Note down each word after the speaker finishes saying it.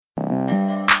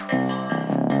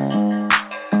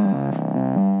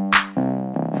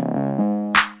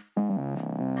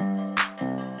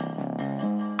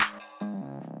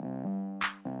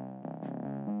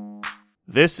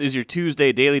This is your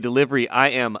Tuesday Daily Delivery. I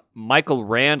am Michael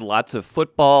Rand. Lots of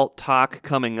football talk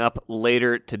coming up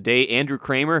later today. Andrew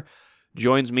Kramer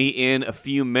joins me in a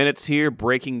few minutes here,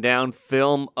 breaking down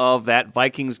film of that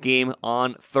Vikings game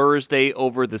on Thursday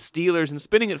over the Steelers and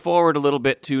spinning it forward a little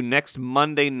bit to next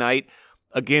Monday night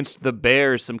against the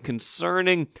Bears. Some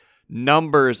concerning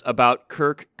numbers about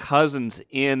Kirk Cousins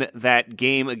in that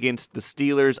game against the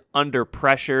Steelers under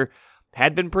pressure.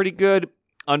 Had been pretty good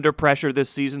under pressure this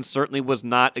season, certainly was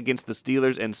not against the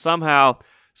Steelers, and somehow,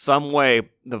 some way,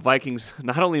 the Vikings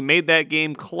not only made that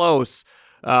game close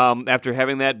after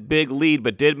having that big lead,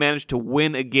 but did manage to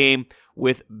win a game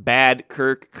with bad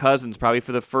Kirk Cousins, probably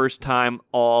for the first time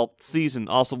all season.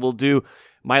 Also, we'll do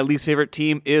my least favorite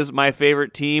team is my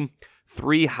favorite team.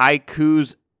 Three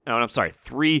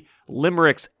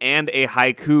limericks and a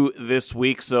haiku this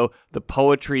week, so the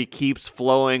poetry keeps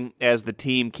flowing as the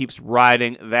team keeps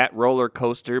riding that roller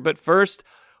coaster. But first,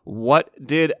 what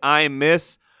did I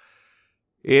miss?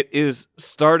 It is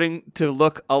starting to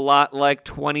look a lot like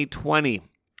 2020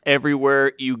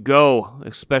 everywhere you go,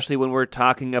 especially when we're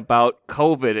talking about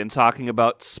COVID and talking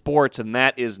about sports, and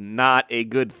that is not a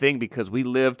good thing because we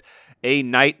lived a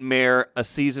nightmare a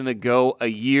season ago, a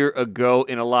year ago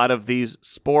in a lot of these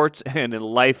sports and in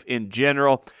life in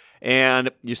general. And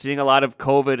you're seeing a lot of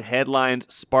COVID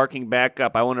headlines sparking back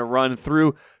up. I want to run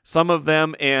through some of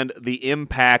them and the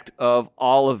impact of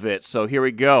all of it. So here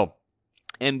we go.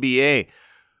 NBA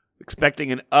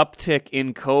expecting an uptick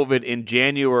in COVID in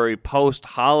January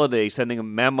post-holiday, sending a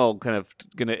memo kind of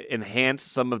going to enhance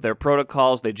some of their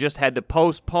protocols. They just had to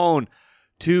postpone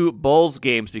 2 Bulls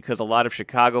games because a lot of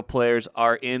Chicago players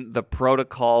are in the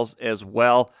protocols as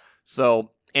well.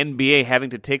 So NBA having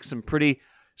to take some pretty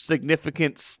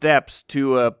significant steps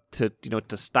to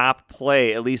stop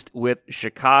play, at least with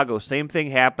Chicago. Same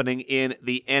thing happening in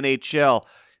the NHL.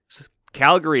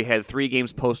 Calgary had 3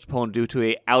 games postponed due to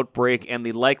an outbreak, and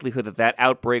the likelihood that that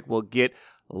outbreak will get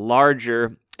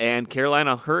larger. And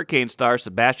Carolina Hurricane star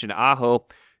Sebastian Aho,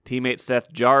 teammate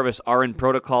Seth Jarvis are in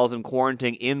protocols and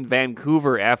quarantine in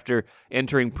Vancouver after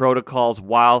entering protocols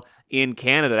while in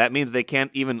Canada. That means they can't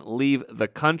even leave the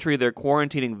country. They're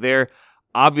quarantining there.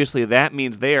 Obviously, that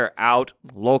means they are out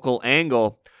local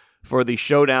angle for the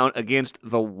showdown against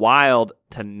the Wild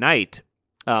tonight.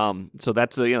 So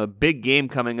that's a big game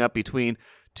coming up between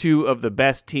 2 of the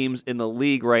best teams in the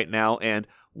league right now, and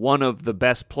one of the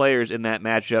best players in that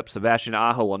matchup, Sebastian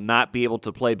Aho, will not be able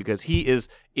to play because he is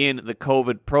in the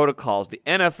COVID protocols. The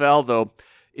NFL, though,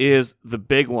 is the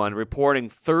big one, reporting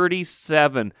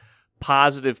 37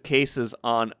 positive cases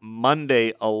on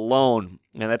Monday alone.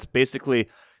 And that's basically,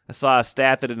 I saw a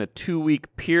stat that in a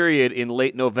 2-week period in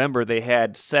late November, they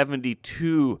had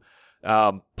 72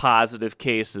 positive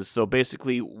cases. So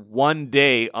basically, one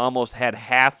day almost had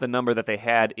half the number that they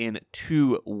had in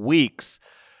 2 weeks.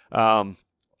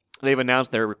 They've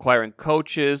announced they're requiring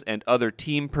coaches and other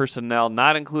team personnel,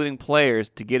 not including players,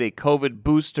 to get a COVID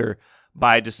booster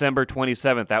by December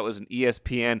 27th. That was an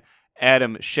ESPN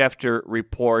Adam Schefter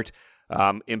report.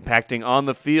 Impacting on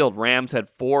the field, Rams had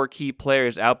 4 key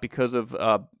players out because of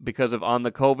on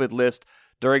the COVID list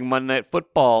during Monday Night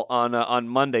Football on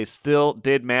Monday. Still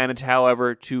did manage,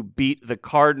 however, to beat the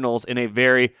Cardinals in a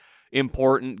very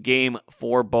important game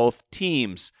for both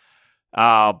teams.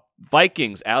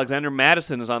 Vikings, Alexander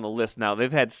Mattison is on the list now.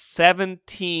 They've had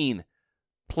 17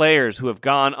 players who have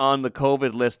gone on the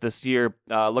COVID list this year.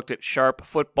 Looked at Sharp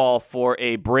Football for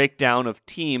a breakdown of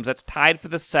teams. That's tied for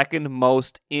the second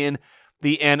most in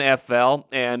the NFL.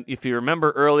 And if you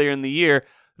remember earlier in the year,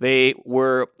 they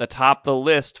were atop the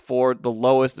list for the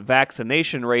lowest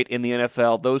vaccination rate in the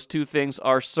NFL. Those 2 things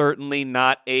are certainly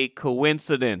not a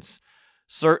coincidence.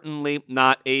 Certainly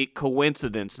not a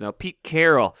coincidence. Now, Pete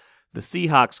Carroll, the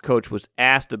Seahawks coach, was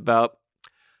asked about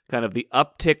kind of the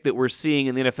uptick that we're seeing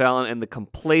in the NFL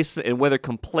and whether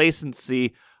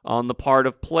complacency on the part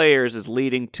of players is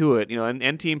leading to it,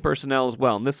 and team personnel as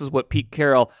well. And this is what Pete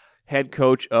Carroll, head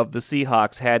coach of the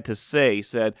Seahawks, had to say. He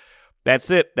said,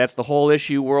 "That's it. That's the whole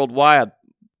issue worldwide.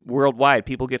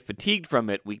 People get fatigued from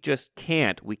it. We just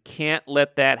can't. We can't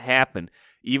let that happen.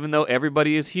 Even though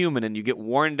everybody is human and you get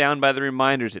worn down by the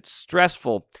reminders, it's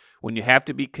stressful when you have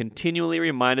to be continually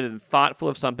reminded and thoughtful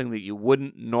of something that you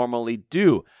wouldn't normally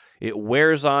do. It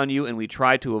wears on you, and we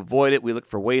try to avoid it. We look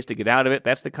for ways to get out of it.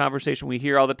 That's the conversation we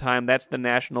hear all the time. That's the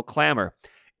national clamor.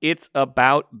 It's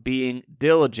about being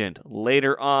diligent."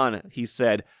 Later on, he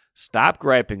said, "Stop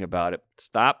griping about it.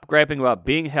 Stop griping about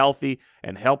being healthy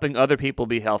and helping other people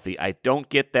be healthy. I don't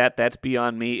get that. That's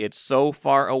beyond me. It's so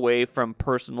far away from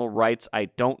personal rights. I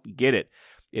don't get it.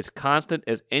 It's constant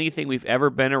as anything we've ever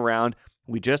been around.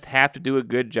 We just have to do a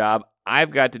good job.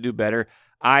 I've got to do better.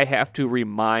 I have to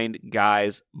remind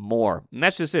guys more. And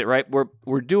that's just it, right?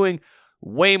 We're doing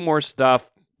way more stuff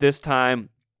this time,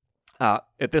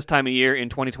 at this time of year in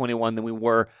 2021 than we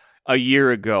were a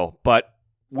year ago. But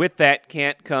with that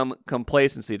can't come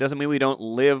complacency. It doesn't mean we don't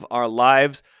live our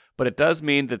lives, but it does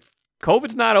mean that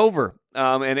COVID's not over.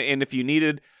 And if you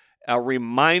needed a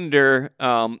reminder,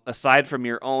 aside from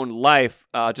your own life,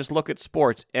 just look at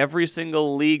sports. Every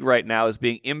single league right now is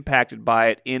being impacted by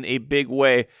it in a big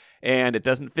way, and it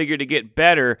doesn't figure to get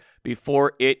better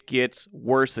before it gets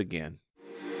worse again.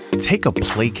 Take a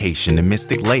playcation to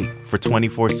Mystic Lake for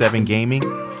 24/7 gaming,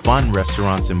 fun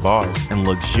restaurants and bars, and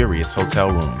luxurious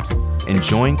hotel rooms. And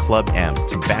join Club M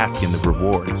to bask in the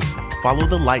rewards. Follow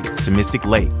the lights to Mystic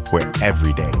Lake, where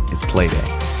every day is playday.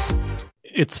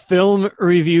 It's film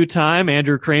review time.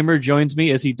 Andrew Kramer joins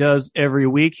me as he does every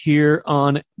week here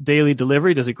on Daily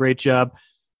Delivery. Does a great job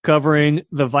covering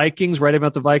the Vikings, writing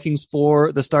about the Vikings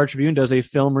for the Star Tribune. Does a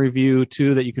film review,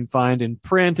 too, that you can find in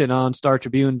print and on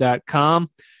StarTribune.com.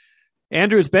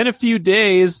 Andrew, it's been a few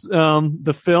days.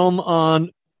 The film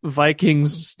on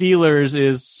Vikings Steelers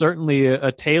is certainly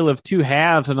a tale of two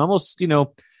halves, and almost,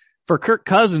 for Kirk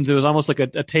Cousins, it was almost like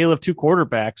a tale of two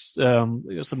quarterbacks.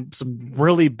 Some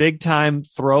really big time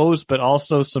throws, but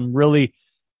also some really,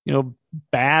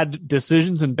 bad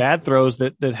decisions and bad throws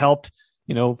that helped,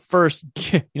 first,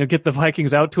 get the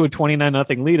Vikings out to a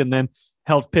 29-0 lead, and then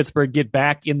helped Pittsburgh get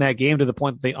back in that game to the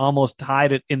point that they almost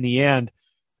tied it in the end.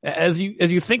 As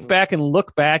you think back and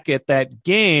look back at that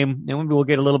game, and maybe we'll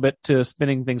get a little bit to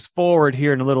spinning things forward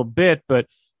here in a little bit, but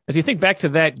as you think back to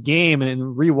that game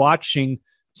and rewatching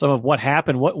some of what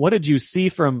happened, what did you see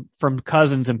from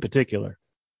Cousins in particular?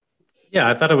 Yeah,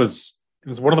 I thought it was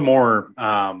one of the more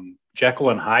Jekyll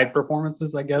and Hyde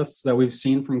performances, I guess, that we've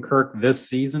seen from Kirk this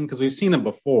season, because we've seen him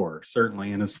before,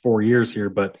 certainly in his 4 years here,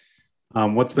 but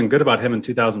what's been good about him in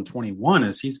 2021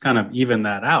 is he's kind of evened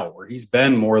that out, where he's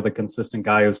been more the consistent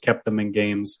guy who's kept them in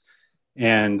games.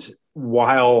 And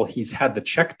while he's had the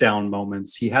check down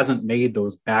moments, he hasn't made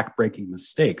those back-breaking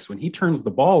mistakes. When he turns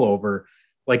the ball over,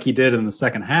 like he did in the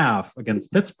second half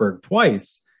against Pittsburgh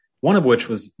twice, one of which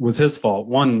was his fault,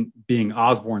 one being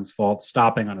Osborne's fault,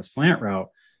 stopping on a slant route.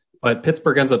 But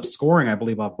Pittsburgh ends up scoring, I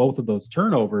believe, off both of those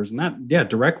turnovers. And that,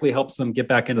 directly helps them get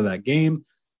back into that game.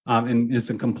 And is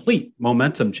a complete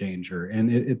momentum changer.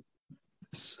 And it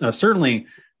certainly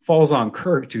falls on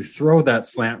Kirk to throw that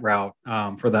slant route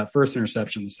for that first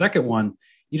interception. The second one,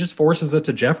 he just forces it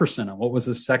to Jefferson on what was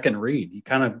his second read. He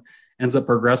kind of ends up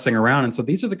progressing around. And so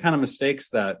these are the kind of mistakes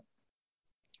that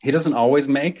he doesn't always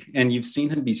make. And you've seen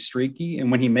him be streaky.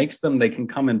 And when he makes them, they can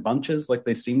come in bunches like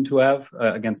they seem to have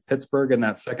against Pittsburgh in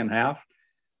that second half.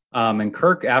 And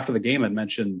Kirk, after the game, had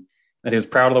mentioned that he was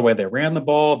proud of the way they ran the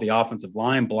ball, the offensive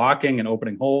line blocking and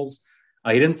opening holes.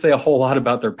 He didn't say a whole lot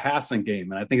about their passing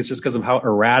game. And I think it's just because of how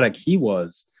erratic he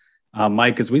was,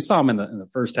 Mike, because we saw him in the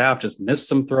first half just miss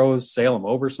some throws, sail him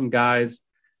over some guys.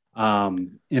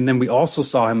 And then we also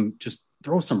saw him just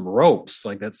throw some ropes.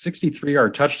 Like that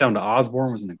 63-yard touchdown to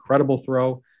Osborne was an incredible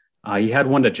throw. He had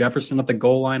one to Jefferson at the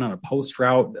goal line on a post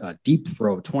route, a deep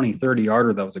throw, 20,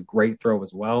 30-yarder. That was a great throw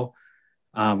as well.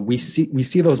 We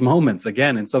see those moments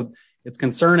again. And so it's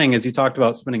concerning, as you talked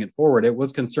about spinning it forward. It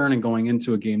was concerning going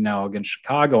into a game now against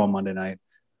Chicago on Monday night,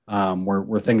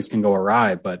 where things can go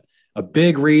awry. But a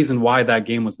big reason why that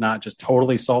game was not just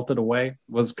totally salted away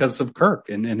was because of Kirk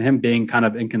and him being kind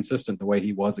of inconsistent the way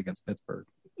he was against Pittsburgh.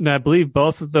 And I believe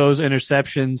both of those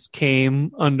interceptions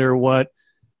came under what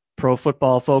Pro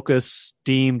Football Focus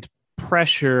deemed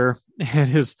pressure. And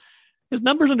his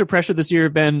numbers under pressure this year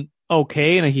have been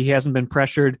okay, and he hasn't been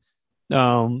pressured.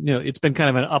 It's been kind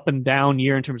of an up and down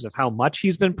year in terms of how much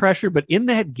he's been pressured. But in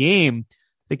that game, I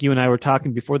think you and I were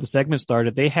talking before the segment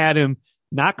started, they had him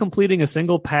not completing a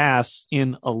single pass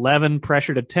in 11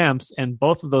 pressured attempts, and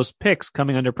both of those picks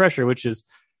coming under pressure, which is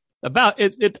about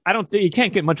it. I don't think you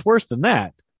can't get much worse than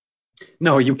that.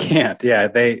 No, you can't. Yeah,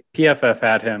 PFF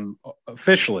had him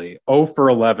officially 0 for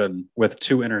 11 with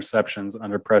 2 interceptions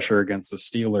under pressure against the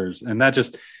Steelers, and that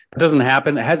just doesn't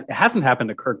happen. It hasn't happened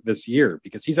to Kirk this year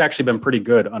because he's actually been pretty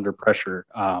good under pressure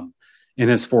in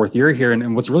his 4th year here,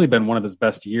 and what's really been one of his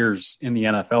best years in the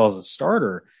NFL as a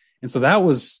starter. And so that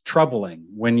was troubling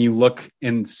when you look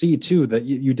and see too that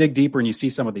you dig deeper and you see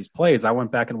some of these plays. I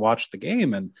went back and watched the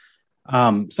game, and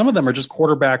some of them are just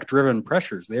quarterback driven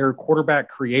pressures. They're quarterback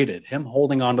created, him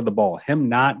holding onto the ball, him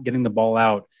not getting the ball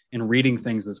out and reading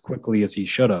things as quickly as he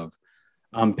should have.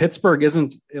 Pittsburgh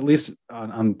isn't, at least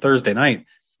on Thursday night,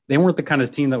 they weren't the kind of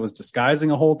team that was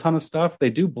disguising a whole ton of stuff. They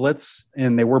do blitz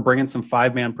and they were bringing some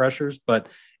 5-man pressures, but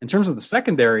in terms of the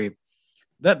secondary,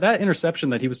 that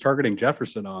interception that he was targeting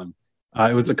Jefferson on,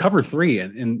 it was a cover 3,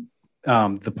 and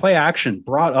the play action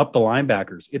brought up the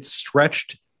linebackers. It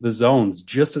stretched the zones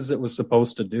just as it was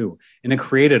supposed to do, and it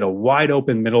created a wide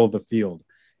open middle of the field.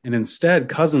 And instead,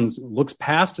 Cousins looks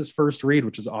past his first read,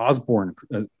 which is Osborne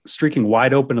streaking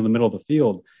wide open in the middle of the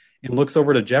field, and looks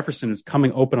over to Jefferson, who's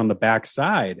coming open on the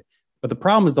backside. But the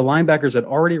problem is the linebackers had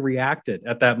already reacted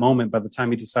at that moment by the time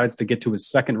he decides to get to his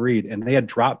second read, and they had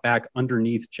dropped back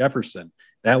underneath Jefferson.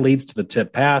 That leads to the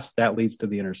tip pass. That leads to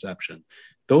the interception.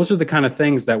 Those are the kind of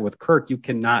things that with Kirk you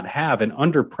cannot have. And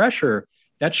under pressure,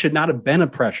 that should not have been a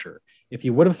pressure. If he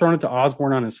would have thrown it to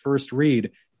Osborne on his first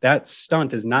read, that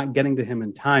stunt is not getting to him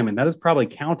in time. And that is probably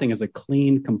counting as a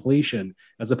clean completion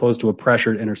as opposed to a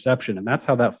pressured interception. And that's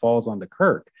how that falls onto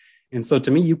Kirk. And so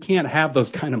to me, you can't have those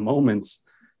kind of moments,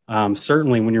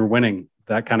 certainly when you're winning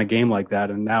that kind of game like that.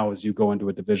 And now as you go into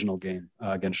a divisional game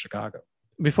against Chicago.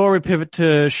 Before we pivot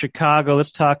to Chicago,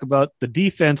 let's talk about the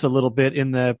defense a little bit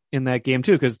in that game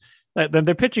too, because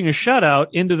they're pitching a shutout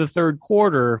into the third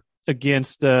quarter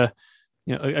against the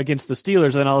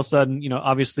Steelers. And all of a sudden,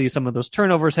 obviously some of those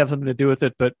turnovers have something to do with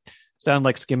it, but sound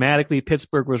like schematically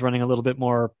Pittsburgh was running a little bit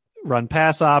more run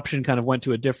pass option, kind of went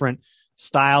to a different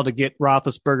style to get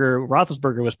Roethlisberger.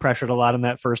 Roethlisberger was pressured a lot in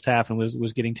that first half and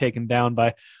was getting taken down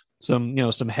by some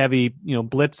heavy,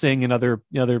 blitzing and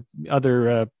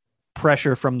other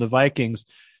pressure from the Vikings.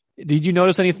 Did you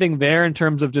notice anything there in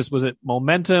terms of was it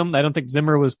momentum? I don't think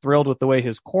Zimmer was thrilled with the way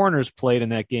his corners played in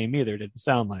that game either. Didn't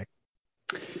sound like.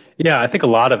 Yeah, I think a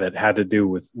lot of it had to do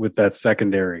with that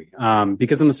secondary.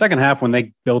 Because in the second half, when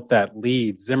they built that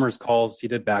lead, Zimmer's calls, he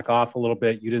did back off a little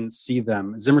bit. You didn't see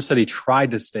them. Zimmer said he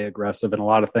tried to stay aggressive in a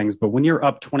lot of things, but when you're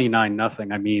up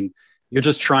 29-0, I mean, you're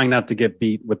just trying not to get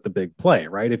beat with the big play,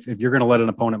 right? If you're going to let an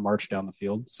opponent march down the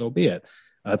field, so be it.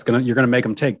 You're going to make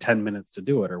them take 10 minutes to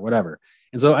do it or whatever.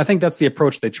 And so I think that's the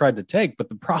approach they tried to take. But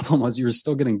the problem was you were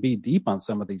still getting beat deep on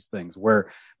some of these things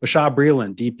where Bashaud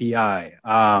Breeland, DPI,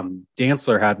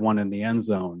 Dantzler had one in the end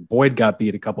zone. Boyd got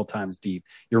beat a couple times deep.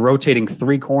 You're rotating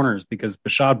 3 corners because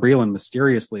Bashaud Breeland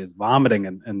mysteriously is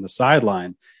vomiting in the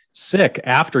sideline, sick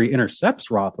after he intercepts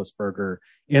Roethlisberger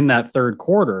in that third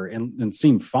quarter and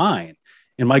seemed fine.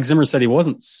 And Mike Zimmer said he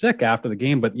wasn't sick after the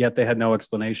game, but yet they had no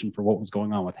explanation for what was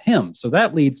going on with him. So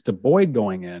that leads to Boyd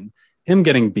going in, him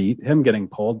getting beat, him getting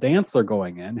pulled, Dantzler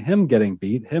going in, him getting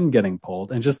beat, him getting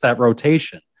pulled, and just that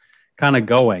rotation kind of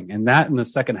going. And that in the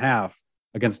second half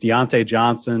against Deontay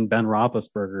Johnson, Ben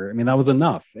Roethlisberger, I mean, that was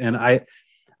enough. And I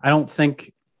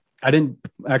didn't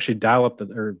actually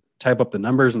type up the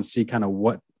numbers and see kind of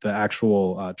what the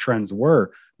actual trends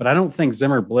were. But I don't think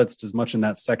Zimmer blitzed as much in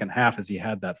that second half as he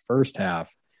had that first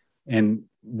half. And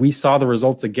we saw the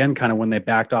results again, kind of when they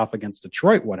backed off against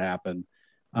Detroit, what happened.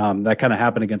 That kind of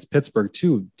happened against Pittsburgh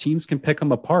too. Teams can pick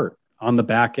them apart on the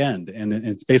back end. And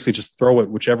it's basically just throw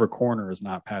it whichever corner is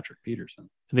not Patrick Peterson.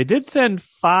 And they did send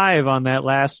 5 on that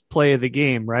last play of the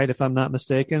game, right? If I'm not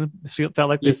mistaken, it felt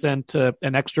like they sent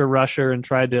an extra rusher and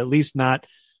tried to at least not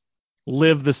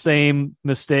live the same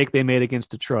mistake they made against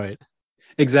Detroit.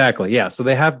 Exactly. Yeah. So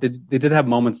they did have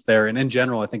moments there. And in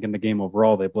general, I think in the game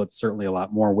overall, they blitzed certainly a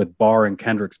lot more with Barr and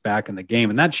Kendricks back in the game.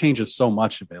 And that changes so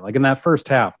much of it. Like in that first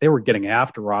half, they were getting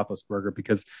after Roethlisberger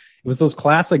because it was those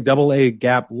classic double-A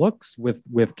gap looks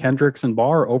with Kendricks and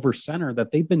Barr over center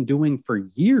that they've been doing for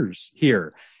years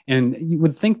here. And you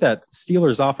would think that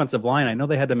Steelers offensive line, I know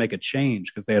they had to make a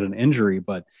change because they had an injury,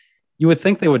 but you would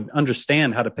think they would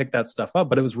understand how to pick that stuff up,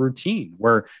 but it was routine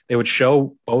where they would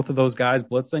show both of those guys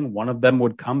blitzing. One of them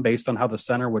would come based on how the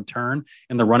center would turn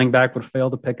and the running back would fail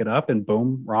to pick it up and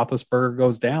boom, Roethlisberger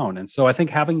goes down. And so I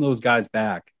think having those guys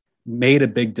back made a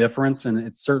big difference. And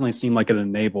it certainly seemed like it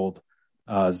enabled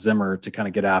Zimmer to kind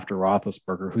of get after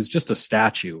Roethlisberger, who's just a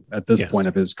statue at this point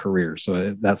of his career.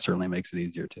 So that certainly makes it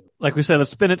easier too. Like we said,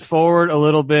 let's spin it forward a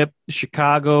little bit.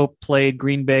 Chicago played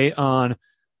Green Bay on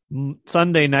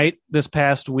Sunday night this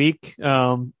past week.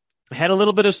 Had a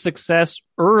little bit of success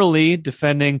early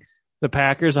defending the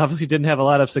Packers. Obviously didn't have a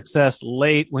lot of success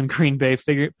late when Green Bay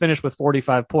finished with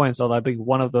 45 points, although I think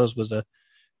one of those was a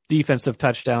defensive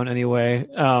touchdown anyway.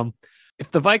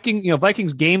 If the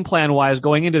Vikings game plan wise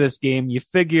going into this game, you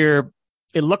figure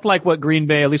it looked like what Green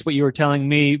Bay, at least what you were telling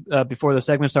me before the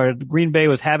segment started, Green Bay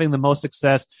was having the most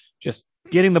success just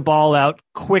getting the ball out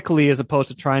quickly as opposed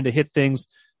to trying to hit things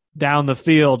down the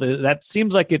field. That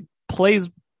seems like it plays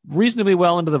reasonably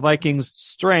well into the Vikings'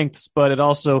 strengths, but it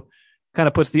also kind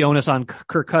of puts the onus on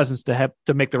Kirk Cousins to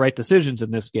make the right decisions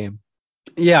in this game.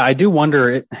 Yeah, I do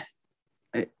wonder.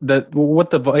 what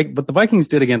the Vikings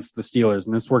did against the Steelers,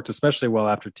 and this worked especially well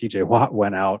after TJ Watt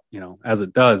went out, as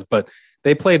it does, but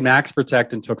they played max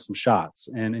protect and took some shots.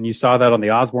 And you saw that on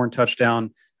the Osborne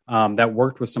touchdown. That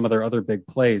worked with some of their other big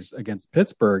plays against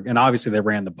Pittsburgh. And obviously they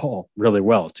ran the ball really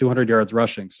well, 200 yards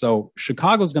rushing. So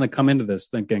Chicago's going to come into this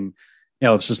thinking,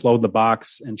 let's just load the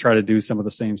box and try to do some of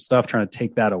the same stuff, trying to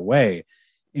take that away.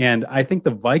 And I think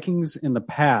the Vikings in the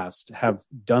past have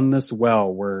done this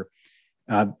well, where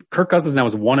Kirk Cousins now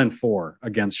is 1-4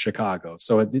 against Chicago.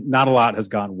 So not a lot has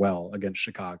gone well against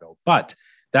Chicago, but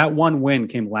that one win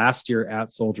came last year at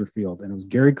Soldier Field, and it was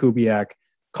Gary Kubiak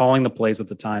calling the plays at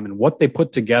the time. And what they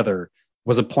put together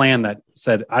was a plan that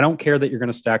said, I don't care that you're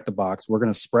going to stack the box. We're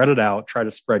going to spread it out, try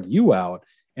to spread you out,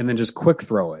 and then just quick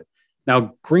throw it.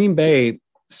 Now, Green Bay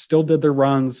still did their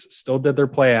runs, still did their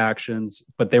play actions,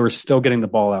 but they were still getting the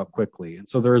ball out quickly. And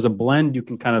so there is a blend you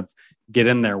can kind of get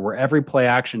in there where every play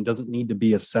action doesn't need to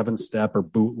be a 7-step or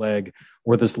bootleg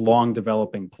or this long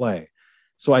developing play.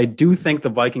 So I do think the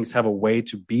Vikings have a way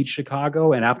to beat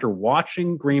Chicago. And after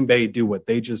watching Green Bay do what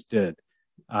they just did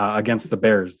against the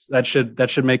Bears, that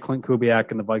should make Clint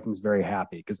Kubiak and the Vikings very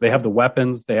happy, because they have the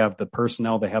weapons, they have the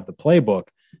personnel, they have the playbook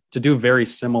to do very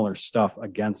similar stuff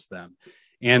against them.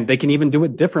 And they can even do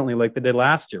it differently like they did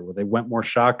last year, where they went more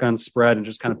shotgun spread and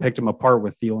just kind of picked them apart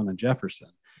with Thielen and Jefferson.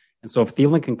 And so if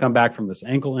Thielen can come back from this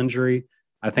ankle injury,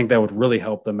 I think that would really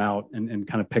help them out and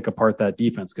kind of pick apart that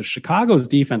defense, because Chicago's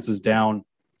defense is down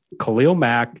Khalil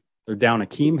Mack, they're down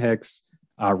Akeem Hicks,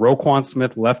 Roquan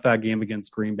Smith left that game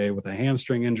against Green Bay with a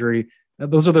hamstring injury.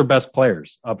 Those are their best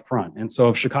players up front. And so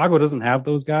if Chicago doesn't have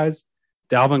those guys,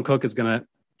 Dalvin Cook is going to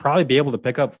probably be able to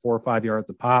pick up 4 or 5 yards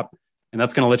a pop, and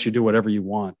that's going to let you do whatever you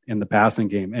want in the passing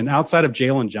game. And outside of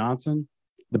Jalen Johnson,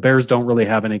 the Bears don't really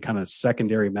have any kind of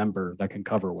secondary member that can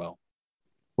cover well.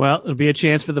 Well, it'll be a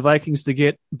chance for the Vikings to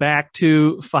get back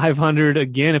to 500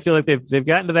 again. I feel like they've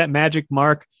gotten to that magic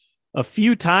mark a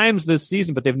few times this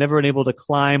season, but they've never been able to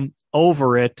climb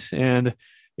over it. And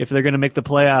if they're going to make the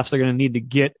playoffs, they're going to need to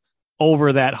get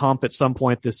over that hump at some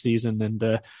point this season.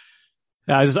 And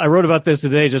I wrote about this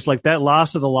today, just like that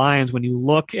loss of the Lions. When you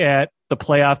look at the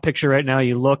playoff picture right now,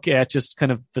 you look at just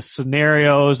kind of the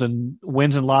scenarios and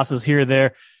wins and losses here or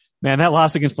there. Man, that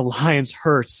loss against the Lions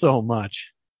hurts so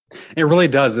much. It really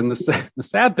does. And the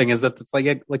sad thing is that it's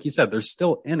like you said, they're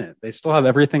still in it. They still have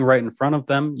everything right in front of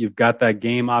them. You've got that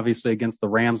game, obviously, against the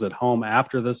Rams at home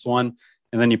after this one,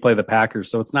 and then you play the Packers.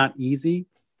 So it's not easy,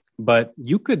 but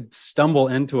you could stumble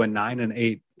into a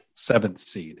 9-8 7th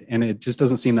seed, and it just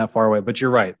doesn't seem that far away. But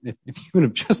you're right. If you would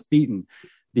have just beaten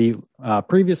the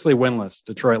previously winless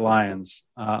Detroit Lions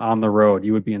on the road,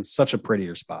 you would be in such a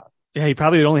prettier spot. Yeah, you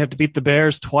probably would only have to beat the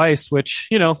Bears twice, which,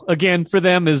 again, for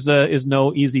them is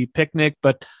no easy picnic.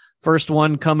 But first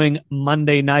one coming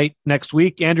Monday night next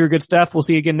week. Andrew, good stuff. We'll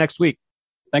see you again next week.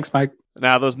 Thanks, Mike.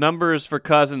 Now, those numbers for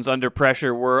Cousins under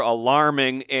pressure were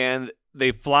alarming, and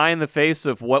they fly in the face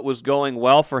of what was going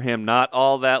well for him not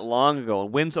all that long ago.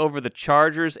 Wins over the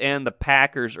Chargers and the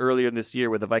Packers earlier this year,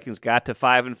 where the Vikings got to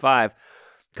 5-5.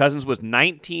 Cousins was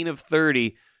 19 of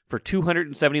 30 for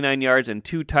 279 yards and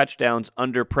 2 touchdowns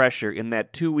under pressure. In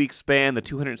that 2-week span, the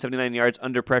 279 yards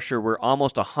under pressure were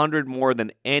almost 100 more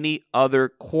than any other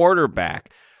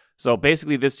quarterback. So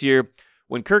basically this year,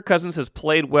 when Kirk Cousins has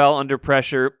played well under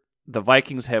pressure, the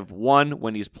Vikings have won.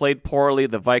 When he's played poorly,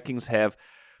 the Vikings have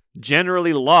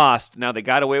generally lost. Now, they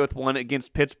got away with one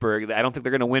against Pittsburgh. I don't think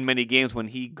they're going to win many games when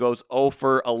he goes 0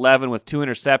 for 11 with 2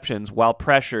 interceptions while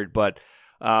pressured. But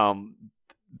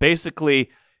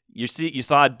basically, you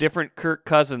saw a different Kirk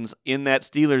Cousins in that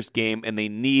Steelers game, and they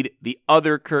need the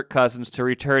other Kirk Cousins to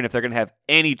return if they're going to have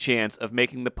any chance of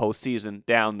making the postseason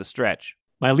down the stretch.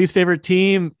 My least favorite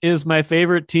team is my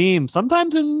favorite team.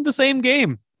 Sometimes in the same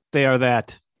game, they are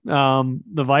that. The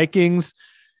Vikings,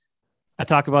 I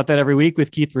talk about that every week with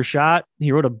Keith Rashad.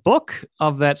 He wrote a book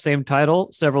of that same title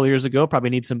several years ago. Probably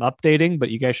needs some updating, but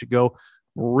you guys should go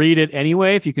read it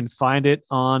anyway if you can find it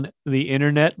on the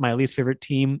internet. My least favorite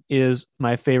team is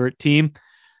my favorite team.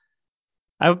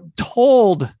 I'm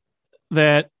told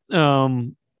that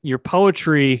your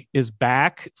poetry is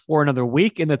back for another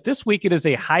week, and that this week it is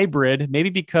a hybrid,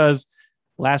 maybe because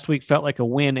last week felt like a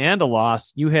win and a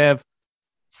loss. You have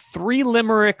 3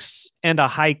 limericks and a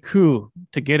haiku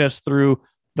to get us through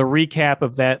the recap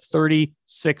of that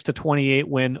 36-28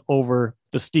 win over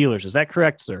the Steelers. Is that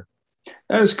correct, sir?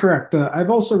 That is correct. I've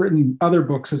also written other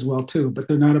books as well too, but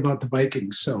they're not about the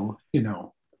Vikings. So,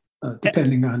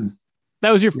 depending on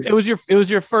it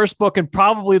was your first book, and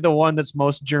probably the one that's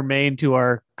most germane to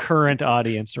our current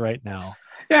audience right now.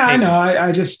 Yeah, I know.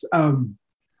 I just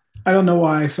I don't know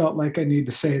why I felt like I need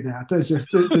to say that, as if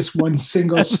this one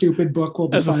single stupid book will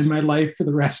define my life for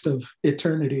the rest of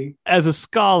eternity. As a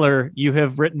scholar, you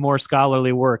have written more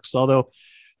scholarly works, although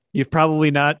you've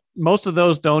probably not. Most of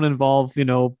those don't involve,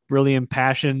 really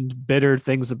impassioned, bitter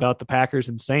things about the Packers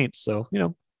and Saints. So,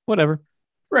 whatever.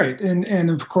 Right. And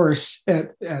of course,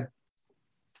 at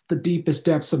the deepest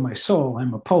depths of my soul,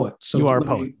 I'm a poet. So you are a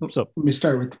poet. So let me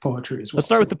start with the poetry as well. Let's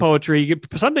start with the poetry.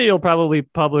 Someday you'll probably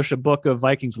publish a book of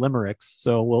Vikings limericks.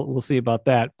 So we'll see about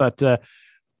that. But are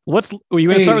you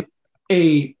going to start with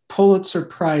a Pulitzer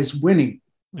Prize winning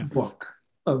book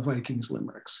of Vikings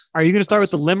limericks? Are you going to start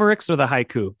with the limericks or the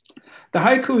haiku? The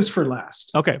haiku is for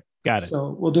last. Okay, got it.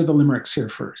 So we'll do the limericks here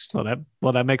first.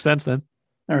 Well, that makes sense then.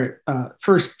 All right.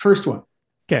 First one.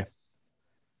 Okay.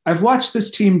 I've watched this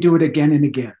team do it again and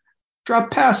again.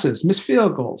 Drop passes, miss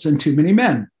field goals, and too many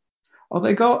men.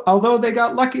 Although they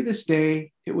got lucky this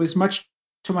day, it was much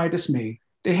to my dismay.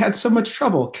 They had so much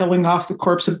trouble killing off the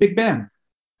corpse of Big Ben.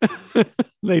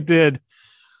 They did.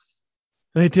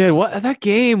 What that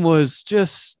game was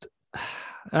just.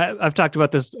 I've talked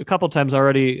about this a couple times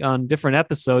already on different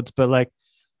episodes, but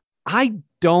I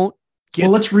don't get.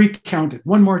 Well, let's recount it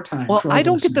one more time. Well, I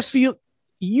don't get the feel.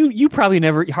 You probably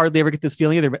hardly ever get this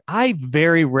feeling either, but I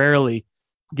very rarely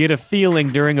get a feeling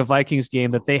during a Vikings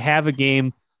game that they have a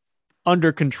game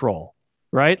under control,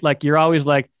 right? Like you're always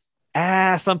like,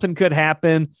 something could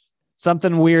happen.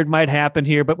 Something weird might happen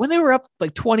here. But when they were up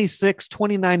 26,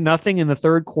 29-0 in the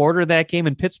third quarter of that game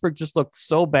and Pittsburgh just looked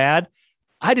so bad,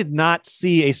 I did not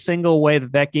see a single way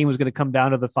that game was going to come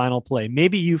down to the final play.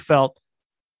 Maybe you felt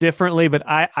differently, but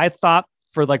I thought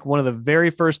for one of the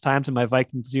very first times in my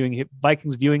Vikings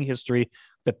viewing history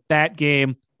that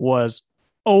game was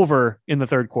over in the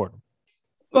third quarter.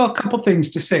 Well, a couple things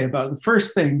to say about it. The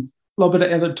first thing, a little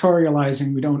bit of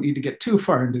editorializing. We don't need to get too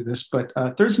far into this, but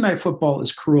Thursday Night Football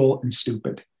is cruel and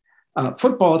stupid.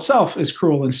 Football itself is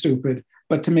cruel and stupid,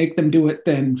 but to make them do it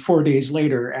then 4 days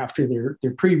later after their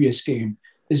previous game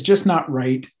is just not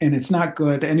right, and it's not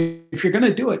good. And if you're going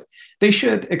to do it, they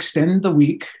should extend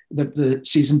the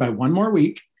season by one more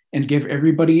week and give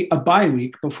everybody a bye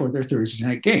week before their Thursday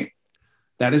night game.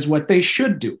 That is what they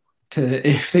should do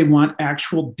if they want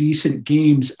actual decent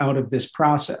games out of this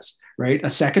process, right? A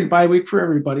second bye week for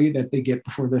everybody that they get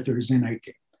before their Thursday night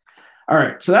game. All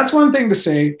right, so that's one thing to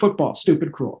say. Football,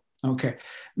 stupid, cruel. Okay.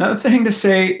 Another thing to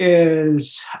say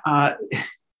is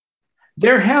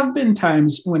there have been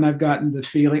times when I've gotten the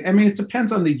feeling, it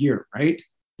depends on the year, right?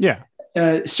 Yeah.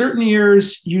 Certain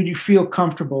years you feel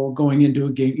comfortable going into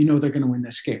a game. They're going to win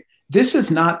this game. This is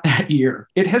not that year.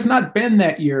 It has not been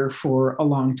that year for a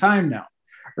long time now,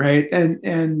 right?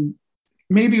 And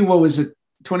maybe what was it,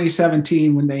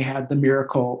 2017 when they had the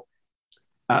miracle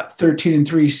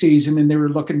 13-3 season and they were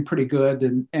looking pretty good,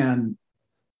 and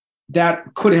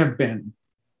that could have been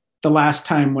the last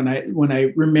time when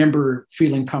I remember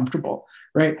feeling comfortable,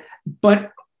 right?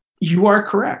 But you are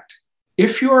correct.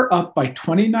 If you're up by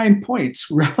 29 points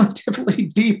relatively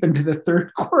deep into the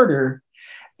third quarter,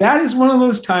 that is one of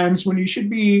those times when you should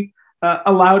be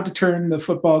allowed to turn the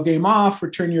football game off or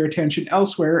turn your attention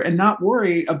elsewhere and not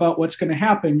worry about what's going to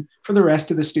happen for the rest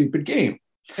of the stupid game.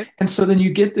 And so then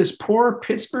you get this poor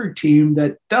Pittsburgh team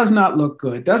that does not look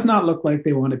good, does not look like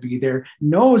they want to be there,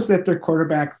 knows that their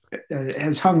quarterback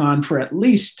has hung on for at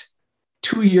least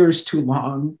 2 years too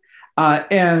long,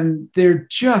 and they're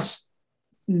just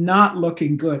not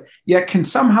looking good, yet can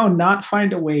somehow not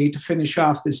find a way to finish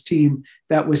off this team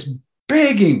that was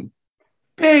begging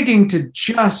to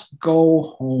just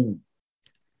go home.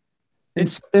 And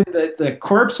so then the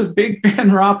corpse of Big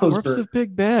Ben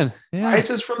Roethlisberger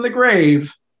rises from the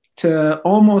grave to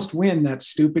almost win that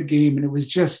stupid game. And it was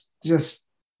just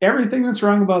everything that's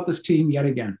wrong about this team yet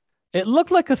again. It looked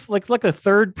like a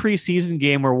third preseason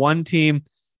game where one team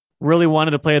really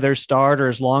wanted to play their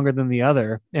starters longer than the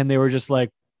other. And they were just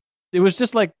it was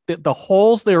just the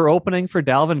holes they were opening for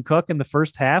Dalvin Cook in the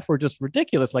first half were just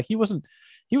ridiculous. He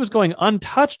was going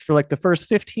untouched for the first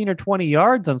 15 or 20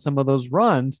 yards on some of those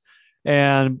runs.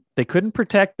 And they couldn't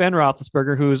protect Ben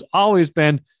Roethlisberger, who's always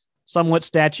been somewhat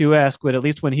statuesque, but at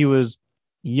least when he was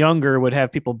younger, would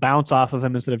have people bounce off of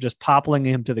him instead of just toppling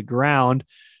him to the ground,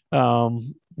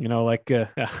 like a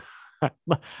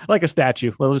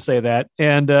statue. Let's just say that.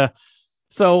 And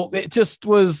so it just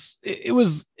was. It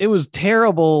was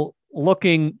terrible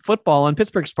looking football on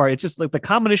Pittsburgh's part. It's just the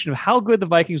combination of how good the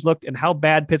Vikings looked and how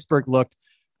bad Pittsburgh looked.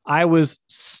 I was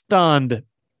stunned.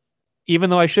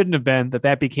 Even though I shouldn't have been,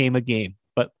 that became a game.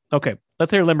 But okay,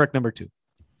 let's hear limerick number 2.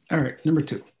 All right, number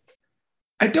 2.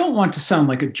 I don't want to sound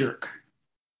like a jerk,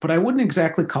 but I wouldn't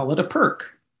exactly call it a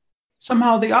perk.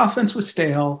 Somehow the offense was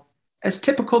stale, as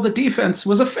typical, the defense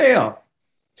was a fail.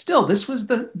 Still, this was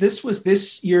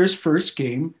this year's first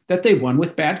game that they won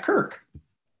with bad Kirk.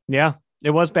 Yeah,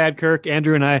 it was bad Kirk.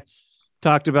 Andrew and I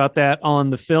talked about that on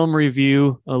the film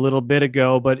review a little bit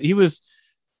ago, but he was,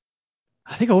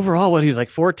 I think overall, he's like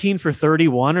 14 for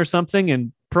 31 or something.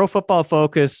 And Pro Football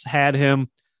Focus had him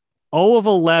 0 of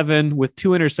 11 with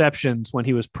 2 interceptions when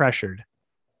he was pressured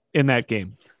in that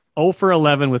game. 0 for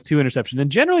 11 with 2 interceptions.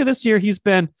 And generally this year, he's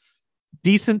been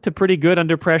decent to pretty good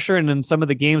under pressure. And in some of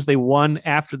the games they won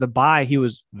after the bye, he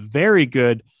was very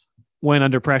good when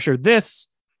under pressure. This,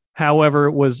 however,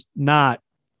 was not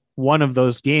one of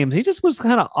those games. He just was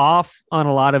kind of off on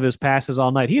a lot of his passes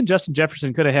all night. He and Justin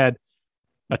Jefferson could have had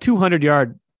a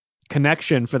 200-yard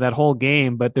connection for that whole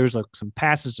game, but there's some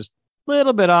passes just a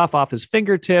little bit off his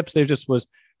fingertips.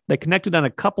 They connected on a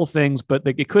couple things, but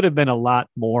it could have been a lot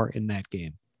more in that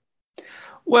game.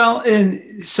 Well,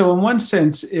 and so in one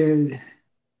sense,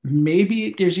 maybe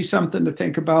it gives you something to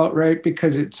think about, right?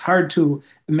 Because it's hard to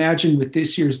imagine with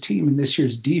this year's team and this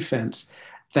year's defense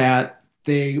that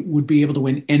they would be able to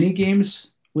win any games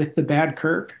with the bad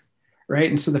Kirk, right?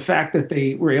 And so the fact that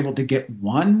they were able to get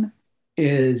one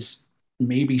is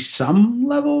maybe some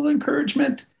level of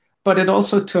encouragement, but it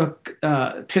also took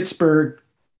Pittsburgh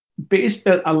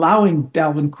allowing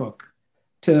Dalvin Cook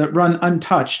to run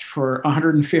untouched for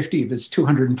 150 of his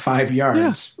 205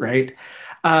 yards, right?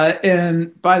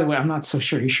 And by the way, I'm not so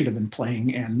sure he should have been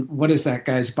playing. And what does that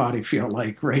guy's body feel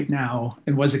like right now?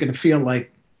 And was it going to feel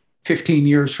like 15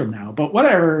 years from now? But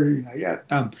whatever.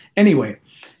 Anyway,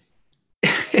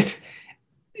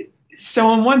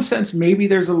 so in one sense, maybe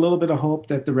there's a little bit of hope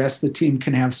that the rest of the team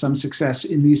can have some success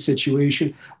in these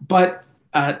situations, but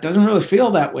it doesn't really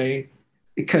feel that way,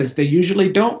 because they usually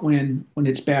don't win when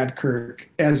it's bad Kirk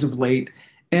as of late.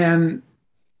 And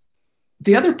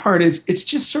the other part is, it's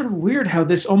just sort of weird how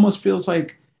this almost feels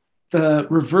like the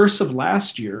reverse of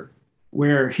last year,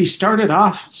 where he started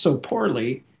off so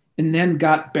poorly and then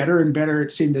got better and better,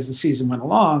 it seemed, as the season went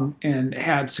along, and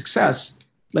had success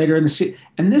later in the season.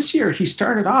 And this year he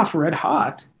started off red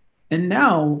hot, and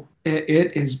now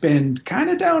it has been kind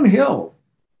of downhill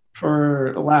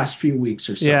for the last few weeks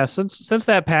or so. Yeah, since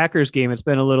that Packers game, it's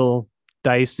been a little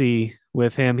dicey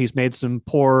with him. He's made some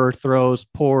poor throws,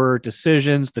 poor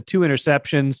decisions. The 2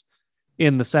 interceptions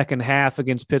in the second half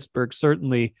against Pittsburgh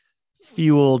certainly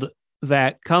fueled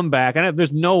that comeback. And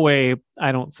there's no way,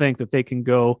 I don't think, that they can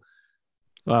go,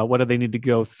 what do they need to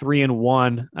go,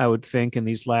 3-1, I would think, in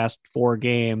these last 4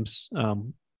 games,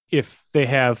 if they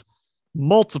have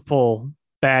multiple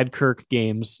bad Kirk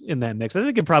games in that mix. I think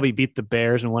they can probably beat the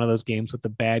Bears in one of those games with the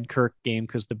bad Kirk game,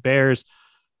 because the Bears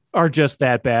are just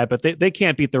that bad, but they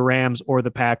can't beat the Rams or the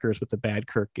Packers with the bad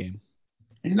Kirk game.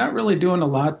 He's not really doing a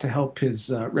lot to help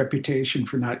his reputation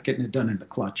for not getting it done in the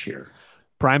clutch here.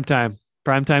 Primetime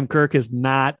Kirk has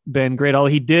not been great. All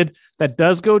he did, that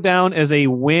does go down as a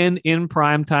win in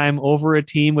primetime over a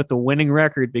team with a winning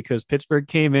record, because Pittsburgh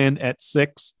came in at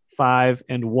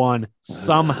 6-5-1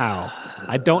 somehow.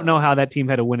 I don't know how that team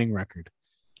had a winning record.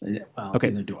 Well, okay.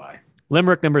 Neither do I.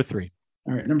 Limerick number 3.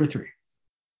 All right, number 3.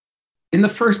 In the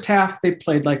first half, they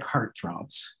played like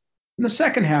heartthrobs. In the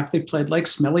second half, they played like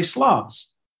smelly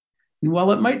slobs. And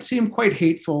while it might seem quite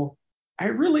hateful, I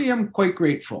really am quite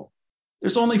grateful.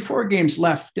 There's only 4 games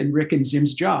left in Rick and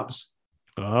Zim's jobs.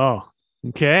 Oh,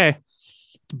 okay.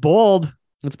 It's bold.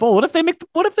 It's bold. What if they make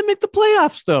the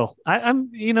playoffs though?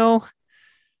 I'm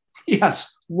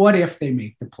Yes. What if they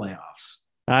make the playoffs?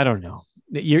 I don't know.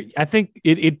 I think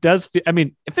it does. I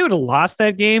mean, if they would have lost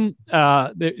that game,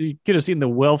 you could have seen the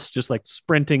Wilfs just like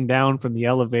sprinting down from the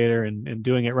elevator and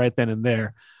doing it right then and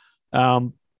there.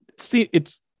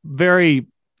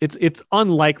 It's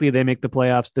unlikely they make the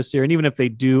playoffs this year. And even if they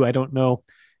do, I don't know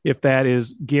if that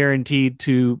is guaranteed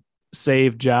to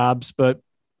save jobs. But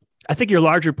I think your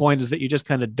larger point is that you're just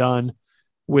kind of done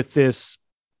with this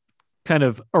kind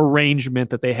of arrangement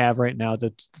that they have right now.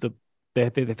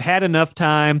 They've had enough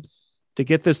time to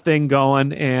get this thing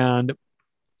going. And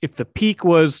if the peak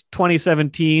was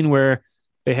 2017, where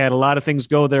they had a lot of things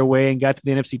go their way and got to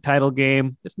the NFC title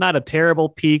game, it's not a terrible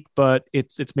peak, but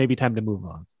it's maybe time to move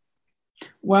on.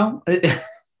 Well,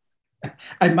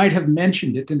 I might have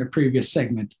mentioned it in a previous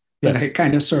segment, but yes. I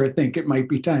kind of sort of think it might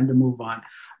be time to move on.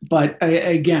 But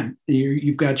again,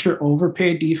 you've got your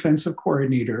overpaid defensive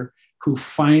coordinator who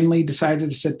finally decided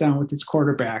to sit down with his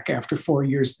quarterback after 4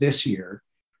 years this year,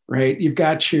 right? You've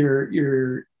got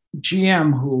your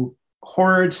GM who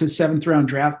hoards his 7th round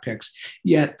draft picks,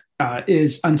 yet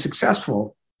is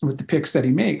unsuccessful with the picks that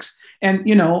he makes. And,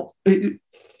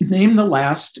 name the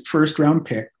last 1st round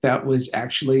pick that was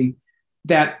actually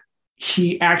that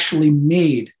he actually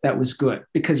made that was good,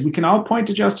 because we can all point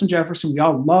to Justin Jefferson. We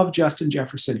all love Justin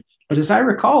Jefferson. But as I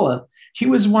recall, he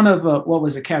was one of, what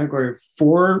was a category of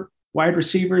 4 wide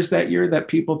receivers that year that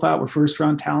people thought were first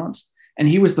round talents. And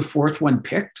he was the 4th one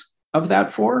picked of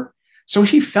that 4. So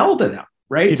he fell to them,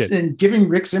 right? And giving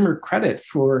Rick Zimmer credit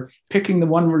for picking the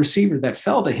one receiver that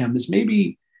fell to him is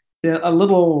maybe a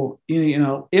little,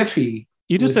 iffy.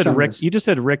 You just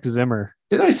said Rick Zimmer.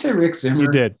 Did I say Rick Zimmer? You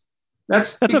did.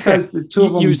 That's because okay. The two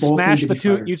of them you smashed the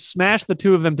two. You smashed the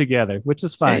two of them together, which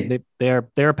is fine. Hey.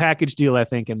 They're a package deal, I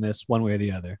think, in this one way or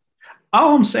the other.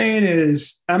 All I'm saying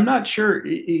is, I'm not sure.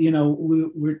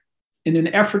 We're in an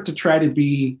effort to try to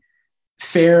be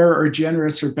fair or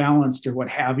generous or balanced or what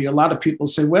have you. A lot of people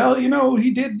say, well,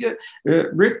 he did.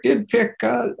 Rick did pick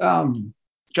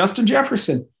Justin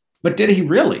Jefferson, but did he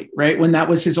really? Right, when that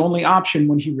was his only option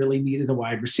when he really needed a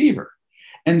wide receiver,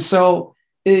 and so.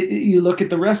 You look at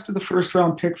the rest of the first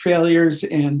round pick failures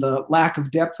and the lack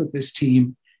of depth with this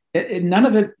team, none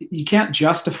of it, you can't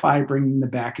justify bringing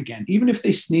them back again. Even if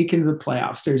they sneak into the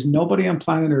playoffs, there's nobody on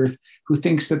planet Earth who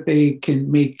thinks that they can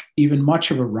make even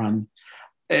much of a run.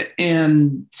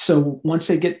 And so once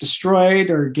they get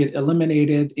destroyed or get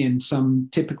eliminated in some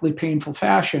typically painful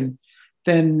fashion,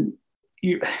 then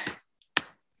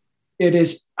it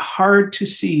is hard to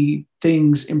see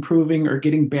things improving or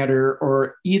getting better,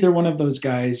 or either one of those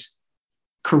guys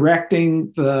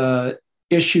correcting the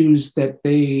issues that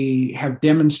they have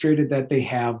demonstrated that they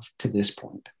have to this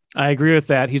point. I agree with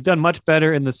that. He's done much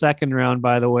better in the second round,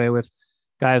 by the way, with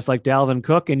guys like Dalvin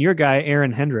Cook and your guy,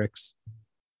 Aaron Hendricks.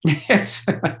 Yes.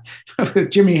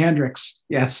 Jimi Hendrix.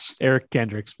 Yes. Eric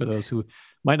Hendricks, for those who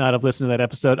might not have listened to that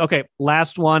episode. Okay.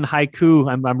 Last one,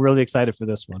 haiku. I'm really excited for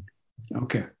this one.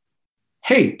 Okay.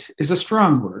 Hate is a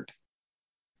strong word,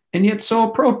 and yet so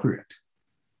appropriate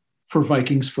for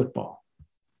Vikings football.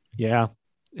 Yeah,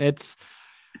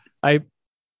 I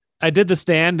did the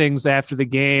standings after the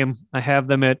game. I have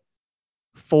them at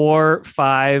 4,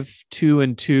 5, 2,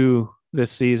 and 2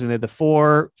 this season. They had the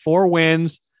four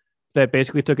wins that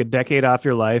basically took a decade off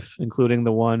your life, including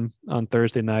the one on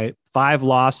Thursday night. 5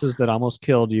 losses that almost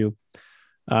killed you.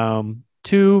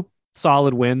 2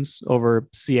 solid wins over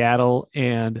Seattle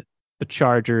and the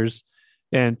Chargers,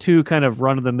 and 2 kind of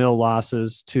run-of-the-mill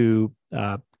losses to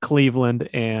Cleveland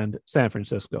and San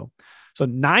Francisco. So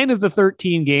 9 of the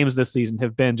 13 games this season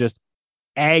have been just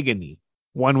agony,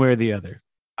 one way or the other.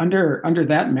 Under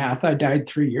that math, I died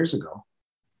 3 years ago.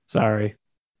 Sorry.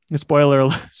 Spoiler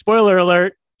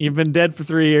alert. You've been dead for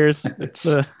 3 years.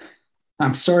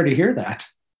 I'm sorry to hear that.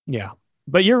 Yeah,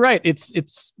 but you're right.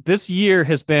 It's this year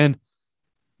has been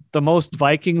the most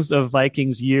Vikings of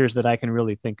Vikings years that I can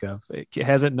really think of.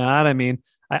 Has it not? I mean,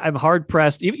 I'm hard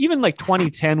pressed. Even like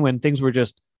 2010, when things were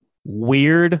just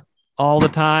weird all the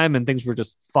time and things were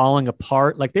just falling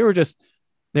apart. Like they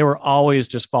were always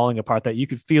just falling apart, that you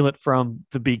could feel it from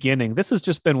the beginning. This has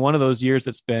just been one of those years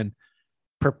that's been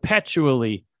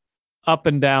perpetually up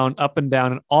and down,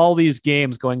 and all these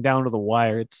games going down to the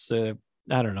wire. It's, I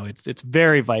don't know. It's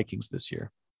very Vikings this year.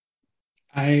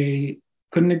 I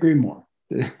couldn't agree more.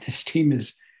 This team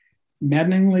is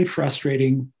maddeningly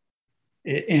frustrating,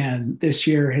 and this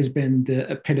year has been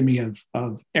the epitome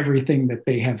of everything that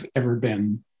they have ever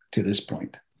been to this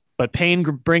point. But pain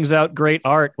brings out great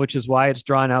art, which is why it's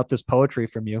drawn out this poetry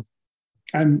from you.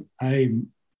 I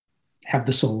have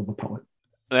the soul of a poet.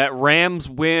 That Rams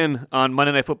win on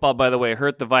Monday Night Football, by the way,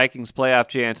 hurt the Vikings' playoff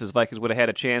chances. Vikings would have had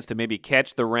a chance to maybe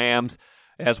catch the Rams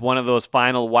as one of those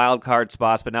final wild card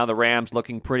spots, but now the Rams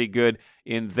looking pretty good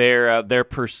in their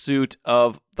pursuit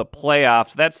of the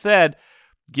playoffs. That said,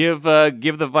 give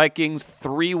the Vikings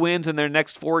 3 wins in their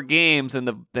next 4 games,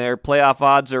 and their playoff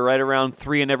odds are right around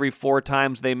 3 in every 4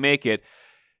 times they make it.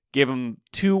 Give them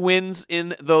 2 wins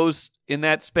in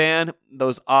that span,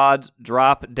 those odds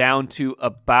drop down to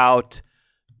about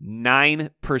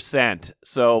 9%.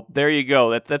 So there you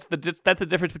go. That's the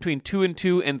difference between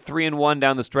 2-2 and 3-1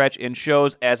 down the stretch, and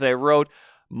shows, as I wrote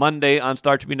Monday on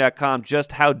StarTribune.com,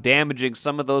 just how damaging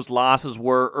some of those losses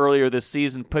were earlier this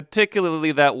season,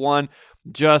 particularly that one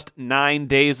just 9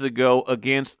 days ago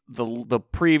against the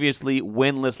previously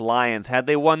winless Lions. Had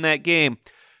they won that game,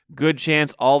 good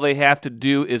chance all they have to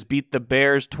do is beat the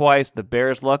Bears twice. The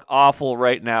Bears look awful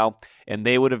right now, and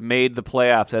they would have made the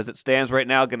playoffs. As it stands right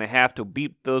now, going to have to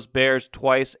beat those Bears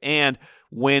twice and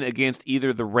win against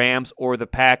either the Rams or the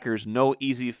Packers. No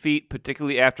easy feat,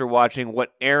 particularly after watching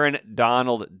what Aaron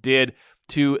Donald did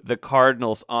to the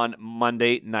Cardinals on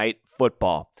Monday Night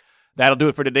Football. That'll do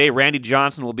it for today. Randy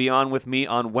Johnson will be on with me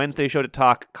on Wednesday show to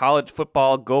talk college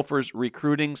football. Gophers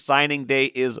recruiting. Signing day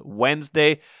is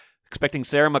Wednesday. Expecting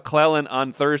Sarah McClellan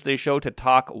on Thursday's show to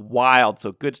talk Wild.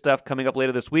 So good stuff coming up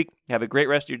later this week. Have a great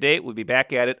rest of your day. We'll be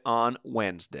back at it on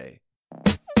Wednesday.